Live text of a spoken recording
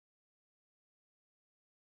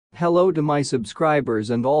Hello to my subscribers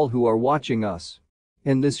and all who are watching us.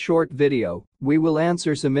 In this short video, we will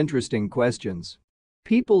answer some interesting questions.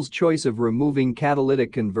 People's choice of removing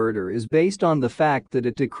catalytic converter is based on the fact that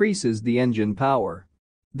it decreases the engine power.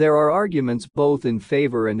 There are arguments both in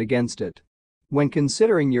favor and against it. When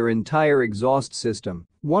considering your entire exhaust system,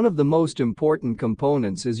 one of the most important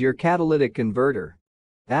components is your catalytic converter.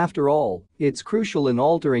 After all, it's crucial in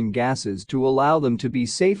altering gases to allow them to be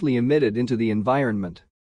safely emitted into the environment.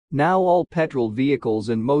 Now all petrol vehicles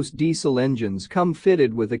and most diesel engines come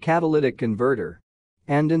fitted with a catalytic converter.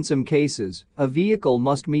 And in some cases, a vehicle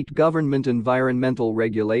must meet government environmental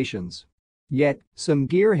regulations. Yet, some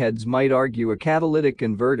gearheads might argue a catalytic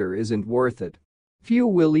converter isn't worth it. Few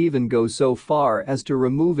will even go so far as to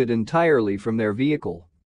remove it entirely from their vehicle.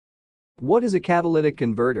 What is a catalytic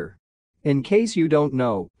converter? In case you don't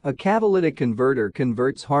know, a catalytic converter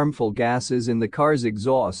converts harmful gases in the car's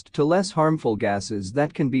exhaust to less harmful gases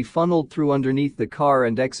that can be funneled through underneath the car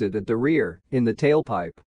and exit at the rear, in the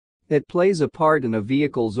tailpipe. It plays a part in a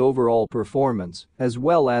vehicle's overall performance, as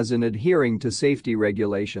well as in adhering to safety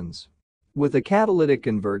regulations. With a catalytic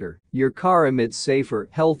converter, your car emits safer,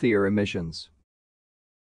 healthier emissions.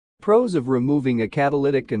 Pros of removing a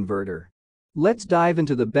catalytic converter. Let's dive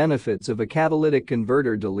into the benefits of a catalytic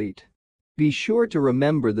converter delete. Be sure to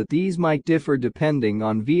remember that these might differ depending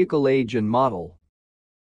on vehicle age and model.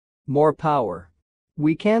 More power.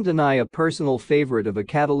 We can't deny a personal favorite of a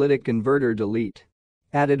catalytic converter delete.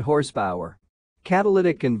 Added horsepower.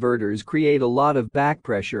 Catalytic converters create a lot of back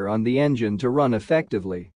pressure on the engine to run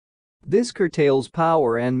effectively. This curtails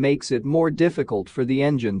power and makes it more difficult for the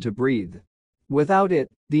engine to breathe. Without it,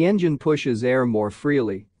 the engine pushes air more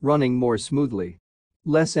freely, running more smoothly.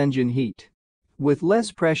 Less engine heat. With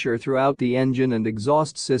less pressure throughout the engine and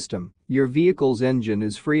exhaust system, your vehicle's engine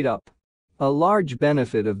is freed up. A large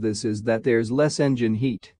benefit of this is that there's less engine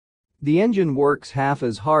heat. The engine works half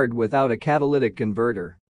as hard without a catalytic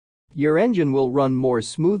converter. Your engine will run more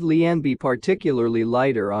smoothly and be particularly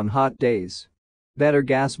lighter on hot days. Better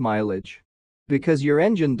gas mileage. Because your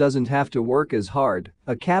engine doesn't have to work as hard,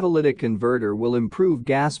 a catalytic converter will improve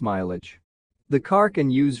gas mileage. The car can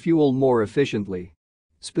use fuel more efficiently.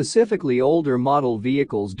 Specifically, older model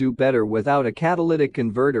vehicles do better without a catalytic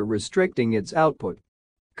converter restricting its output.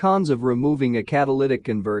 Cons of removing a catalytic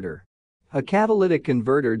converter. A catalytic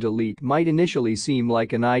converter delete might initially seem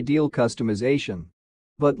like an ideal customization.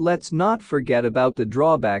 But let's not forget about the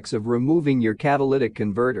drawbacks of removing your catalytic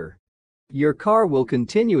converter. Your car will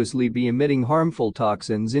continuously be emitting harmful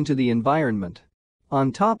toxins into the environment.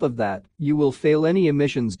 On top of that, you will fail any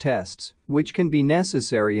emissions tests, which can be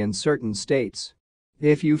necessary in certain states.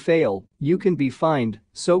 If you fail, you can be fined,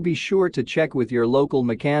 so be sure to check with your local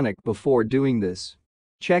mechanic before doing this.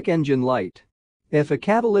 Check engine light. If a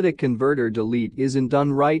catalytic converter delete isn't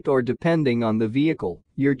done right or depending on the vehicle,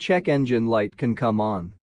 your check engine light can come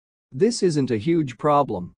on. This isn't a huge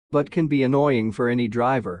problem, but can be annoying for any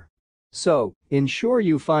driver. So, ensure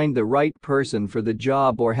you find the right person for the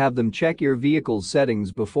job or have them check your vehicle's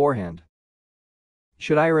settings beforehand.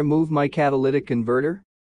 Should I remove my catalytic converter?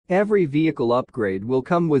 Every vehicle upgrade will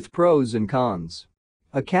come with pros and cons.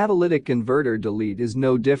 A catalytic converter delete is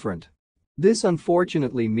no different. This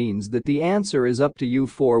unfortunately means that the answer is up to you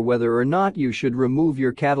for whether or not you should remove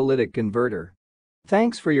your catalytic converter.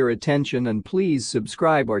 Thanks for your attention and please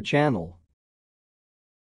subscribe our channel.